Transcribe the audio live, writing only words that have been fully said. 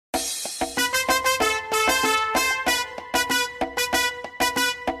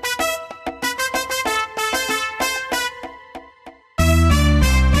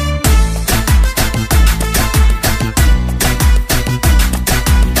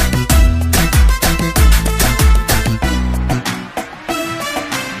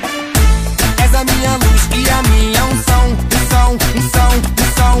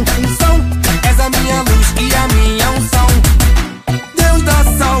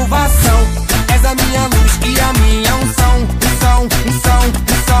a minha luz e a minha unção. Unção, unção,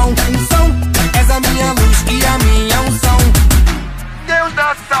 unção, unção. És a minha luz e a minha unção. Deus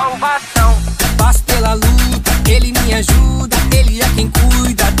da salvação. Passo pela luta, Ele me ajuda. Ele é quem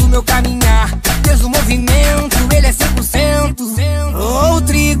cuida do meu caminhar. Deus do movimento, Ele é 100%.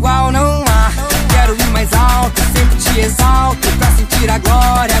 Outro igual não há. Quero ir mais alto, sempre te exalto, pra sentir a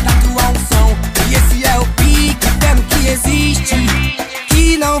glória da tua unção. E esse é o pique, fé no que existe,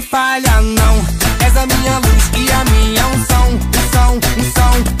 que não falha não. És a minha luz e a minha unção. Unção,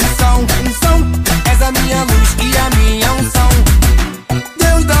 unção, unção, unção. És a minha luz e a minha unção.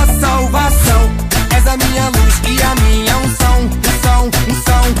 Deus da salvação. És a minha luz e a minha unção. Unção,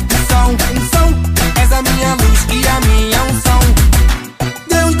 unção, unção, unção. És a minha luz e a minha unção.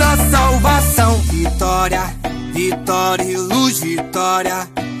 Deus da salvação. Vitória, vitória e luz, vitória.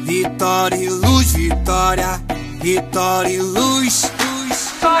 Vitória e luz, vitória. Vitória e luz, luz.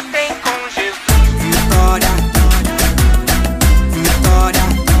 Só tem com Jesus. Vitória, vitória,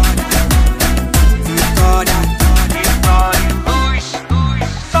 vitória, vitória e luz, luz.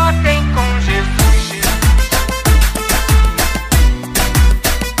 Só tem com Jesus.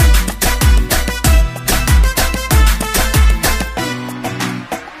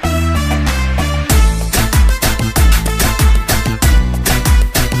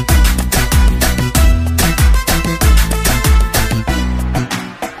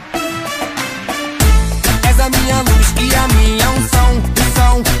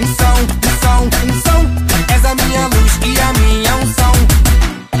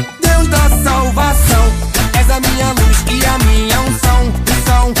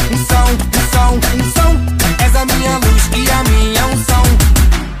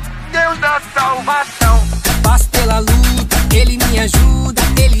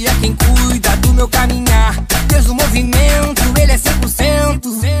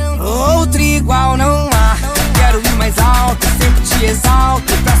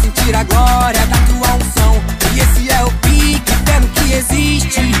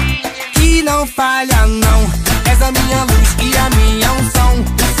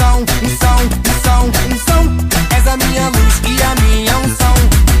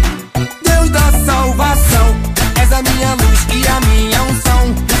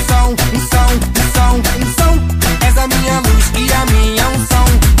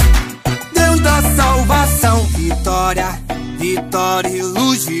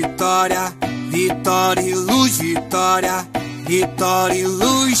 Vitória e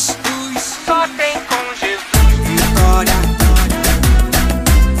luz, luz. Só tem com Jesus. Vitória,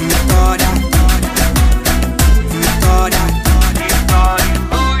 vitória, vitória, vitória e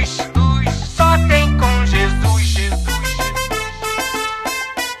luz, luz. Só tem com Jesus, Jesus.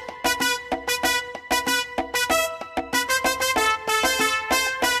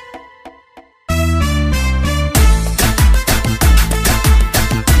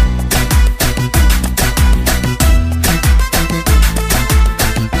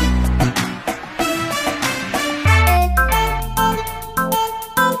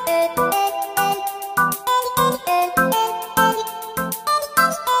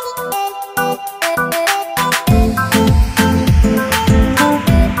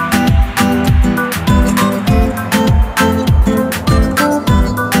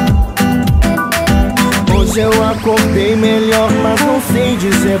 Acordei melhor, mas não sei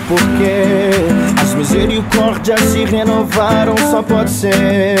dizer porquê. As misericórdias se renovaram, só pode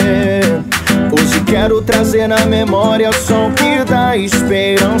ser. Hoje quero trazer na memória o som que dá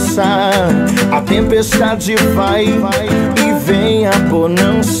esperança. A tempestade vai e vem a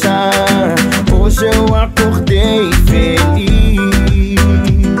bonança. Hoje eu acordei feliz.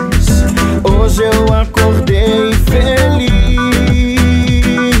 Hoje eu acordei feliz.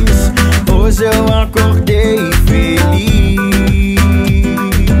 Hoje eu acordei feliz.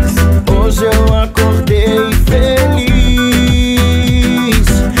 Hoje eu acordei feliz.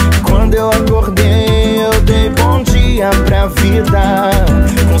 Quando eu acordei eu dei bom dia pra vida.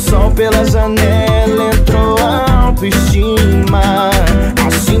 Com sol pela janela entrou a autoestima.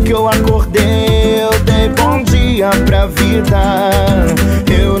 Assim que eu acordei eu dei bom dia pra vida.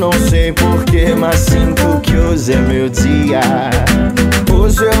 Eu não sei porquê, mas sinto que hoje é meu dia.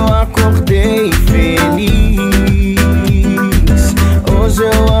 Hoje eu acordei feliz. Hoje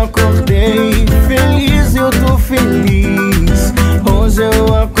eu acordei feliz, eu tô feliz. Hoje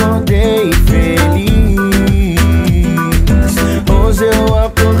eu acordei feliz. Hoje eu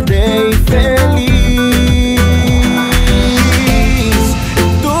acordei feliz. Eu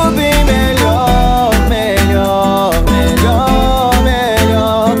tô bem melhor, melhor, melhor,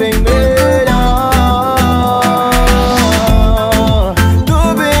 melhor, bem melhor.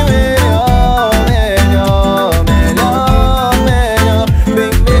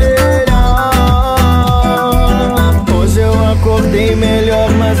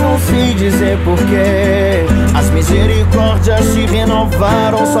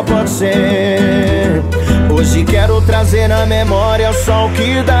 não só pode ser. Hoje quero trazer na memória o sol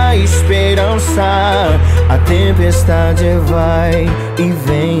que dá esperança. A tempestade vai e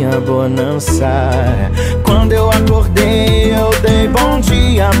vem a bonança. Quando eu acordei eu dei bom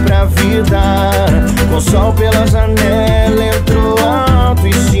dia pra vida. Com o sol pela janela entrou a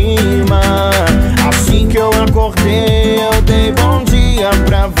autoestima. Assim que eu acordei eu dei bom dia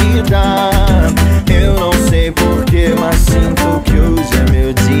pra vida. Eu não sei porquê, mas sinto que hoje é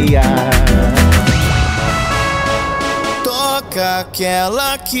meu dia. Toca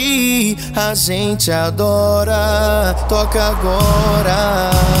aquela que a gente adora. Toca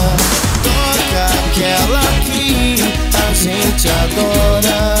agora. Toca aquela que a gente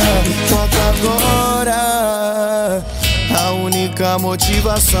adora. Toca agora. A única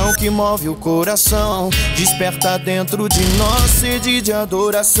motivação que move o coração desperta dentro de nós sede de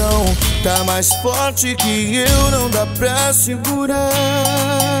adoração. Tá mais forte que eu, não dá pra segurar.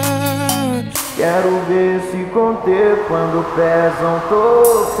 Quero ver se conter quando pesam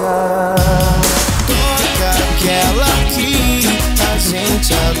tocar. Toca aquela que a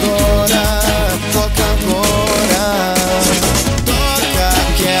gente adora. Toca agora. Toca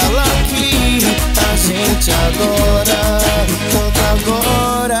aquela que a gente adora. Toca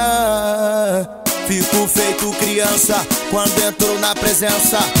agora. Fico feito criança quando entro na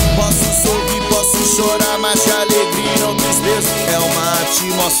presença. Posso sorrir, posso chorar, mas de alegria e não tristeza. É uma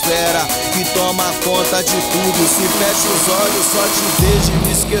atmosfera que toma conta de tudo. Se fecho os olhos, só te vejo e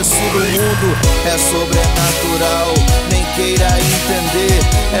me esqueço do mundo. É sobrenatural, nem queira entender.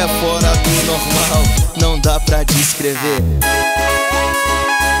 É fora do normal, não dá pra descrever.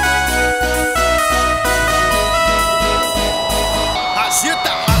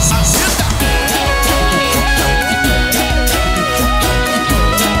 Agita, agita.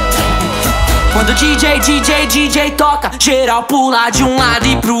 Quando o DJ toca, geral pula de um lado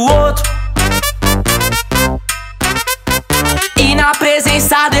e pro outro. E na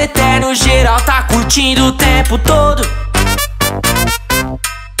presença do eterno, geral tá curtindo o tempo todo.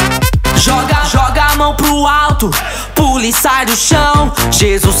 Joga a mão pro alto, pula e sai do chão.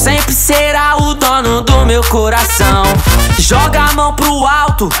 Jesus sempre será o dono do meu coração. Joga a mão pro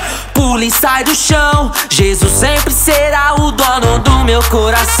alto, pula e sai do chão. Jesus sempre será o dono do meu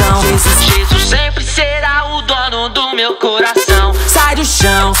coração. Jesus sempre será o dono do meu coração. Sai do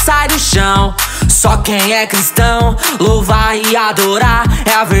chão, sai do chão. Só quem é cristão, louvar e adorar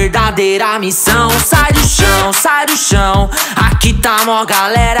é a verdadeira missão. Sai do chão, sai do chão. Aqui tá mó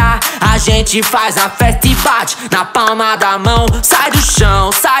galera, a gente faz a festa e bate na palma da mão. Sai do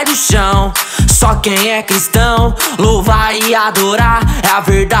chão, sai do chão. Só quem é cristão, louvar e adorar é a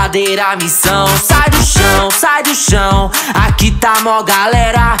verdadeira missão. Sai do chão, sai do chão. Aqui tá mó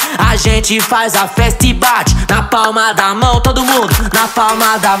galera, a gente faz a festa e bate na palma da mão. Todo mundo na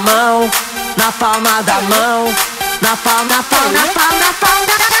palma da mão. Na palma da mão, na palma, na palma, na palma, na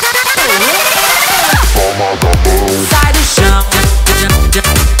palma da mão. Sai do chão.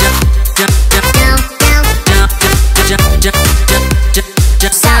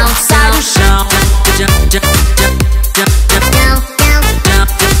 Sai do chão.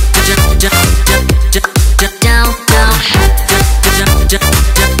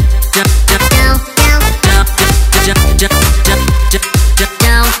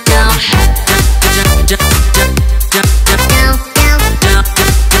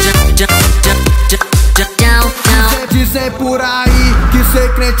 Dizem por aí que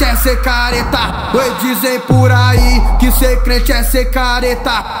ser crente é ser careta. Oi, dizem por aí que ser crente é ser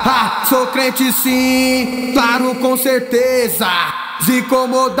careta. Ah, sou crente sim, claro, com certeza.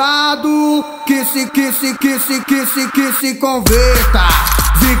 Desincomodado, que se converta.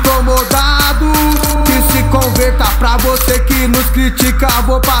 Desincomodado, que se converta. Pra você que nos critica,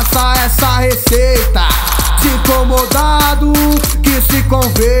 vou passar essa receita. Desincomodado, que se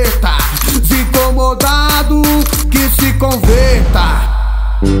converta. Desincomodado, que se converta.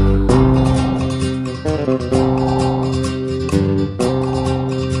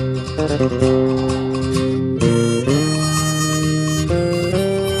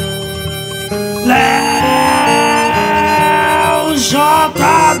 Léo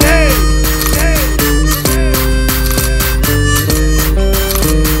JB.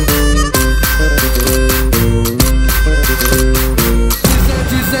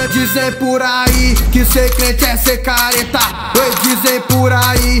 Dizem por aí que ser crente é ser careta. Oi, dizem por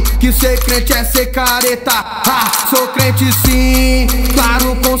aí que ser crente é ser careta. Ah, sou crente sim,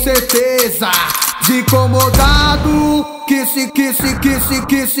 claro, com certeza. Desincomodado, que se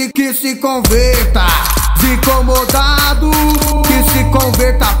converta. Desincomodado, que se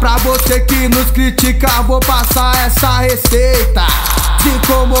converta. Pra você que nos critica, vou passar essa receita.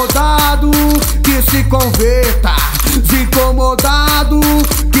 Desencomodado que se converta, desencomodado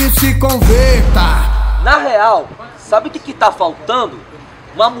que se converta. Na real, sabe o que tá faltando?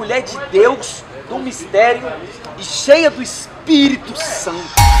 Uma mulher de Deus, do mistério e cheia do Espírito Santo.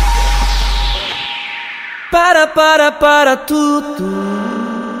 Para tudo.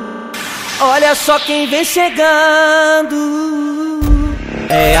 Olha só quem vem chegando.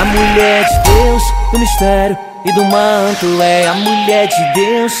 É a mulher de Deus, do mistério e do manto. É a mulher de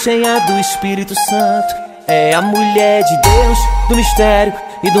Deus, cheia do Espírito Santo. É a mulher de Deus, do mistério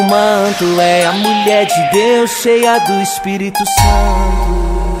e do manto. É a mulher de Deus, cheia do Espírito Santo.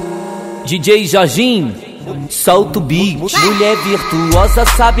 DJ Jorginho, solta o beat. Mulher virtuosa,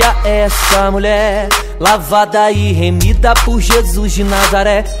 sábia essa mulher, lavada e remida por Jesus de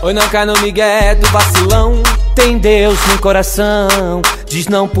Nazaré. Oi, não cai no migué do vacilão, tem Deus no coração. Diz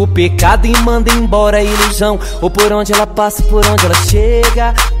não pro pecado e manda embora a ilusão. Ou por onde ela passa, por onde ela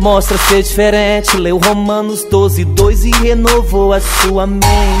chega, mostra ser diferente. Leu Romanos 12:2 e renovou a sua mente.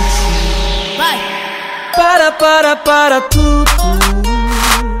 Para tudo.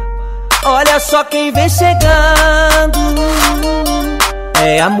 Olha só quem vem chegando.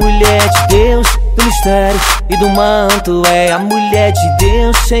 É a mulher de Deus, do mistério e do manto. É a mulher de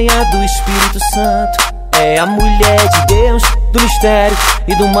Deus, cheia do Espírito Santo. É a mulher de Deus, do mistério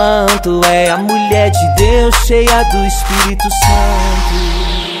e do manto. É a mulher de Deus, cheia do Espírito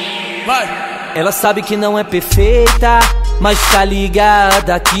Santo. Vai! Ela sabe que não é perfeita, mas tá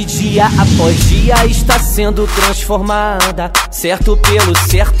ligada que dia após dia está sendo transformada. Certo pelo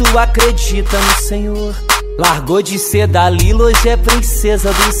certo, acredita no Senhor. Largou de ser Dalila, hoje é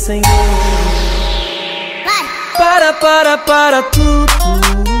princesa do Senhor. Para tudo.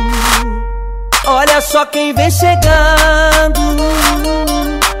 Olha só quem vem chegando.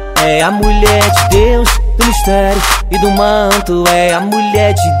 É a mulher de Deus, do mistério e do manto. É a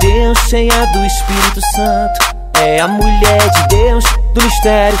mulher de Deus, cheia do Espírito Santo. É a mulher de Deus, do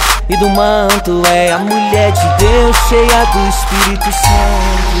mistério e do manto. É a mulher de Deus, cheia do Espírito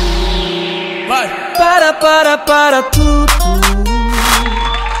Santo. Vai! Para tudo.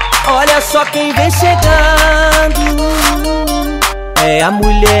 Olha só quem vem chegando. É a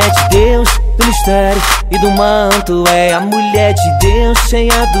mulher de Deus, do mistério e do manto. É a mulher de Deus,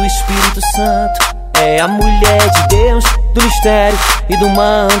 cheia do Espírito Santo. É a mulher de Deus, do mistério e do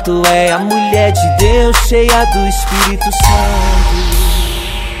manto. É a mulher de Deus, cheia do Espírito Santo.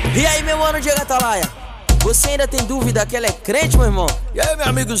 E aí, meu mano Diego Atalaia, você ainda tem dúvida que ela é crente, meu irmão? E aí, meu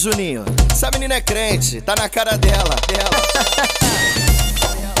amigo Juninho, essa menina é crente, tá na cara dela.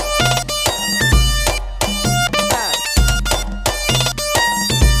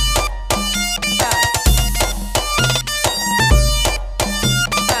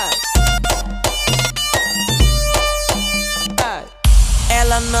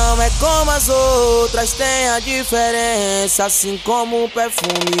 Ela não é como as outras, tem a diferença. Assim como um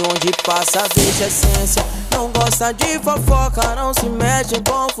perfume onde passa deixa essência. Não gosta de fofoca, não se mete em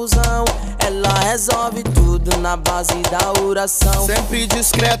confusão. Ela resolve tudo na base da oração. Sempre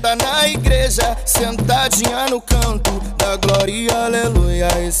discreta na igreja, sentadinha no canto da glória, aleluia.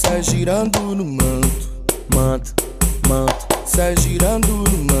 E sai girando no manto. Sai girando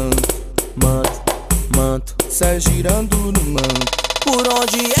no manto. Sai girando no manto. Por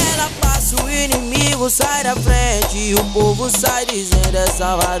onde ela passa, o inimigo sai da frente. E o povo sai dizendo,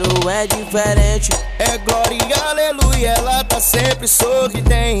 essa varoa é diferente. É glória e aleluia, ela tá sempre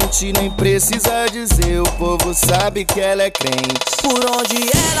sorridente. Nem precisa dizer, o povo sabe que ela é crente. Por onde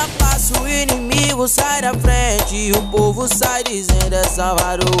ela passa, o inimigo sai da frente. E o povo sai dizendo, essa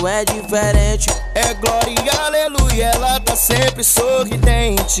varoa é diferente. É glória e aleluia, ela tá sempre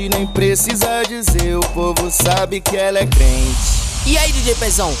sorridente. Nem precisa dizer, o povo sabe que ela é crente. E aí, DJ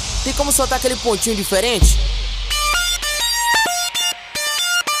Pezão, tem como soltar aquele pontinho diferente?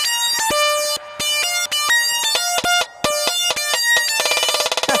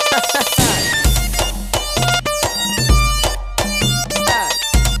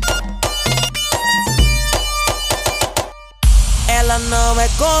 Ela não é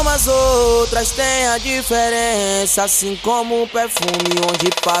como as outras, tem a diferença. Assim como um perfume onde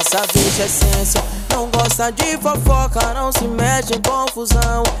passa deixa essência. Não gosta de fofoca, não se mete em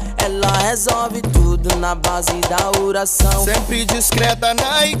confusão. Ela resolve tudo na base da oração. Sempre discreta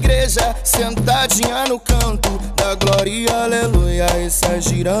na igreja, sentadinha no canto da glória, aleluia. E sai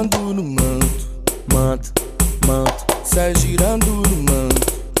girando no manto. Sai girando no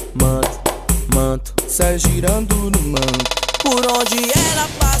manto. Sai girando no manto. Por onde ela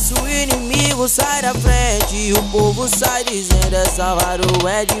passa o inimigo sai da frente e o povo sai dizendo essa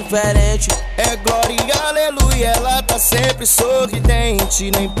varoa é diferente. É glória e aleluia, ela tá sempre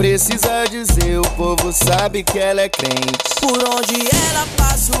sorridente. Nem precisa dizer, o povo sabe que ela é crente. Por onde ela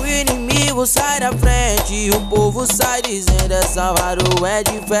passa o inimigo sai da frente e o povo sai dizendo essa varoa é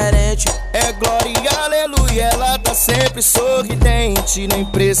diferente. É glória e aleluia, ela tá sempre sorridente. Nem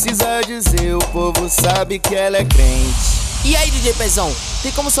precisa dizer, o povo sabe que ela é crente. E aí, DJ Pezão,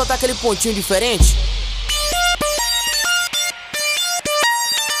 tem como soltar aquele pontinho diferente?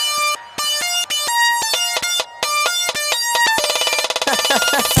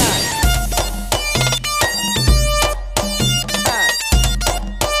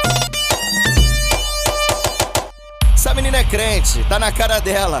 Essa menina é crente, tá na cara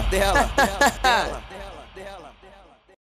dela.